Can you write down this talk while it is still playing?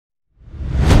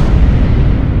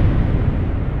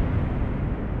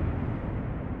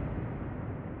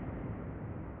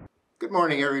Good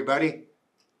morning, everybody.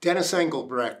 Dennis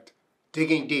Engelbrecht,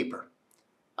 Digging Deeper.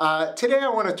 Today I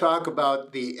want to talk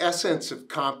about the essence of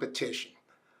competition.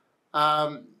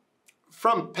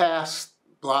 From past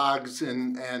blogs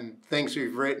and things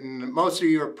we've written, most of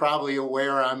you are probably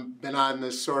aware I've been on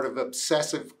this sort of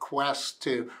obsessive quest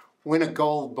to win a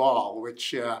gold ball,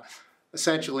 which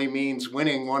essentially means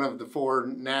winning one of the 4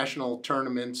 national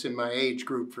tournaments in my age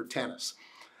group for tennis.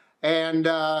 And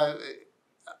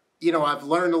I've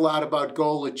learned a lot about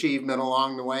goal achievement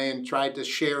along the way and tried to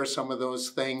share some of those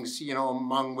things,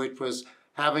 among which was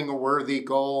having a worthy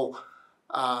goal,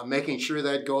 making sure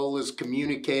that goal is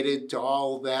communicated to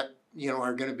all that,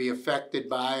 are going to be affected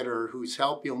by it or whose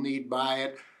help you'll need by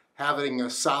it, having a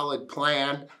solid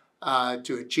plan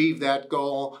to achieve that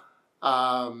goal,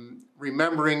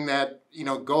 remembering that,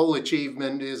 goal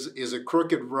achievement is a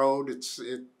crooked road.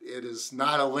 It is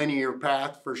not a linear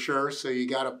path for sure, so you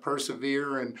got to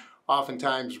persevere and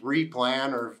oftentimes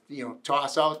replan or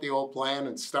toss out the old plan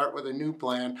and start with a new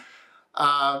plan.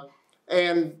 What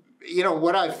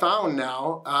I found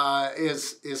now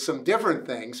is some different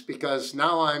things, because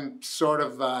now I'm sort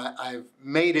of I've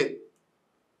made it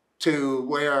to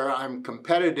where I'm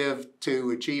competitive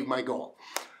to achieve my goal.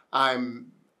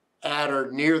 I'm at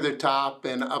or near the top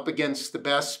and up against the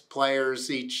best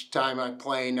players each time I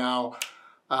play now.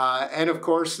 And of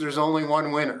course, there's only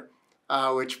one winner,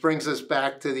 which brings us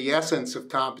back to the essence of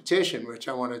competition, which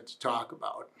I wanted to talk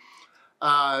about.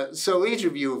 So each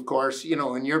of you, of course,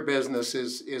 in your business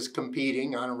is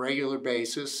competing on a regular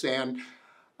basis. And,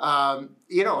 what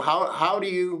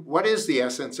is the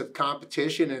essence of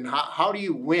competition, and how do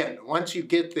you win once you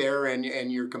get there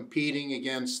and you're competing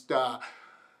against,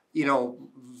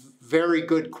 very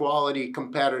good quality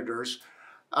competitors?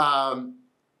 What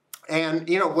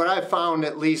I found,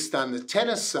 at least on the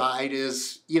tennis side,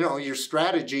 is, your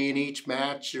strategy in each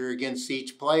match or against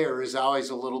each player is always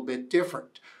a little bit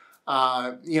different.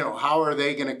 How are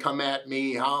they going to come at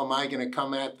me? How am I going to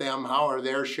come at them? How are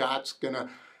their shots going to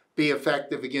be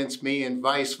effective against me, and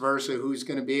vice versa? Who's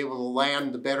going to be able to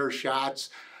land the better shots?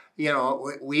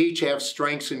 We each have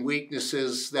strengths and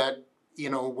weaknesses that,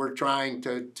 we're trying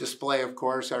to display, of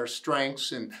course, our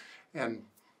strengths and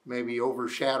maybe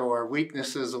overshadow our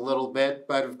weaknesses a little bit.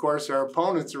 But of course, our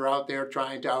opponents are out there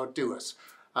trying to outdo us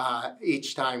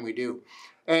each time we do.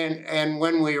 And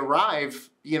when we arrive,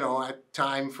 at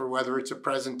time for whether it's a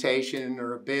presentation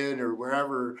or a bid or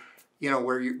wherever,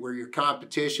 where your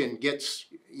competition gets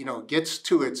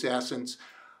to its essence,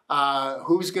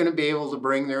 who's going to be able to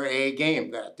bring their A game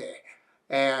that day?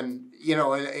 And,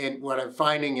 and what I'm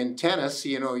finding in tennis,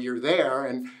 you're there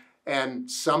and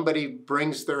somebody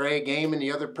brings their A game and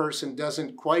the other person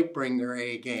doesn't quite bring their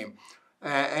A game.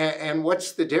 And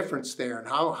what's the difference there? And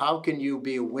how can you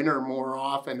be a winner more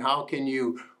often? How can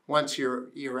you, once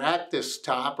you're at this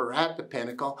top or at the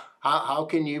pinnacle, how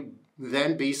can you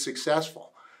then be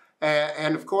successful?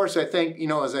 And of course, I think,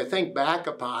 as I think back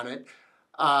upon it,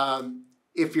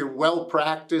 if you're well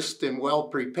practiced and well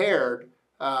prepared,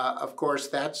 of course,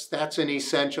 that's an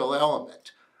essential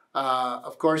element.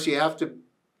 Of course, you have to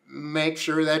make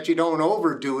sure that you don't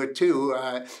overdo it too.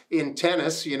 In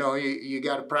tennis, you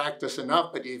got to practice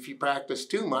enough, but if you practice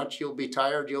too much, you'll be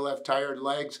tired, you'll have tired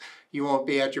legs, you won't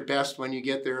be at your best when you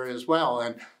get there as well.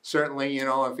 And certainly,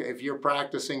 if you're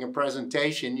practicing a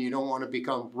presentation, you don't want to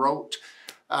become rote.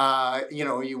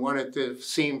 You want it to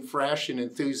seem fresh and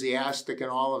enthusiastic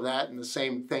and all of that, and the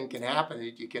same thing can happen.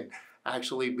 You can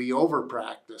actually be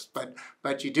over-practiced,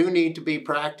 but you do need to be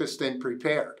practiced and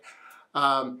prepared.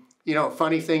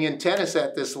 Funny thing in tennis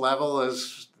at this level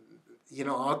is,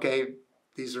 okay,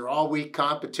 these are all week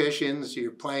competitions.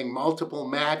 You're playing multiple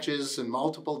matches and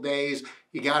multiple days.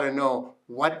 You got to know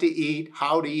what to eat,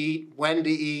 how to eat, when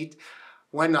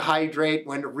to hydrate,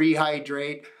 when to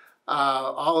rehydrate.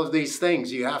 All of these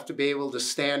things, you have to be able to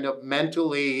stand up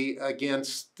mentally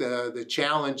against the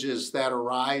challenges that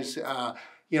arise.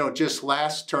 Just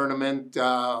last tournament,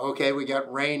 okay, we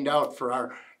got rained out for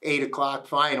our 8 o'clock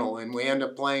final, and we end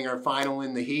up playing our final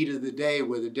in the heat of the day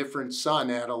with a different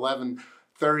sun at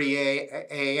 11:30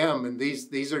 a.m. And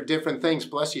these are different things.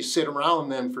 Plus, you sit around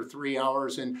then for 3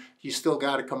 hours, and you still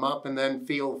got to come up and then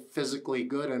feel physically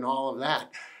good and all of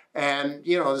that. And,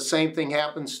 the same thing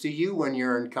happens to you when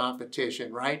you're in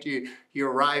competition, right? You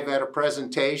arrive at a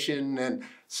presentation and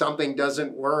something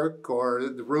doesn't work, or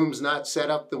the room's not set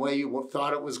up the way you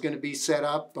thought it was going to be set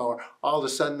up, or all of a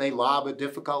sudden they lob a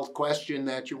difficult question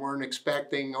that you weren't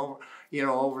expecting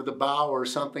over the bow or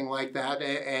something like that,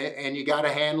 and you got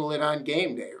to handle it on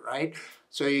game day, right?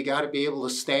 So you got to be able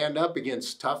to stand up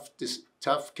against tough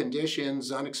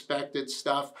conditions, unexpected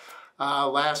stuff.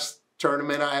 Last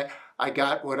tournament, I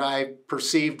got what I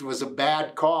perceived was a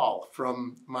bad call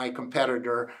from my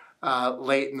competitor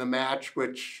late in the match,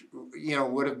 which, you know,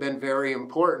 would have been very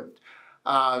important.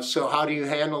 So how do you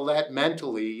handle that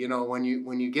mentally? You know, when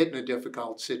you get in a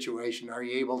difficult situation, are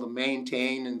you able to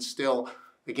maintain and still,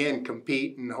 again,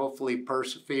 compete and hopefully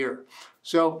persevere?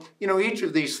 So, you know, each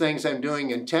of these things I'm doing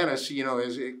in tennis, you know,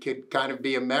 it could kind of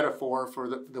be a metaphor for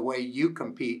the way you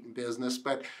compete in business,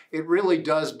 but it really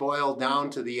does boil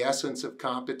down to the essence of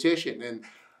competition. And,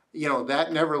 you know,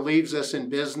 that never leaves us in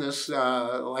business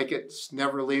like it's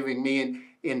never leaving me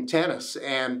in tennis.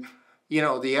 And, you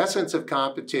know, the essence of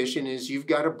competition is you've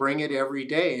got to bring it every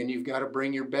day, and you've got to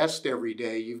bring your best every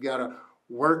day. You've got to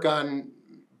work on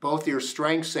both your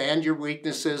strengths and your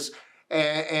weaknesses,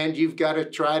 and you've got to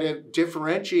try to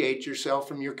differentiate yourself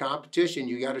from your competition.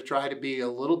 You got to try to be a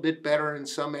little bit better in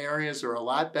some areas or a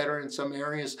lot better in some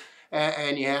areas,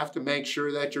 and you have to make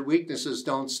sure that your weaknesses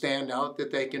don't stand out,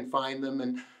 that they can find them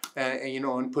and you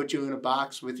know, and put you in a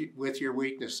box with your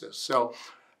weaknesses. So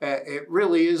it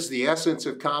really is the essence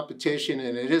of competition,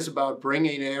 and it is about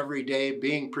bringing it every day,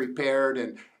 being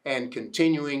prepared and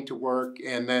continuing to work.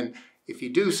 And then if you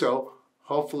do so,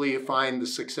 hopefully you find the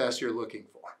success you're looking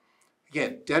for.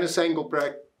 Again, Dennis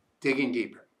Engelbrecht, Digging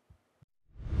Deeper.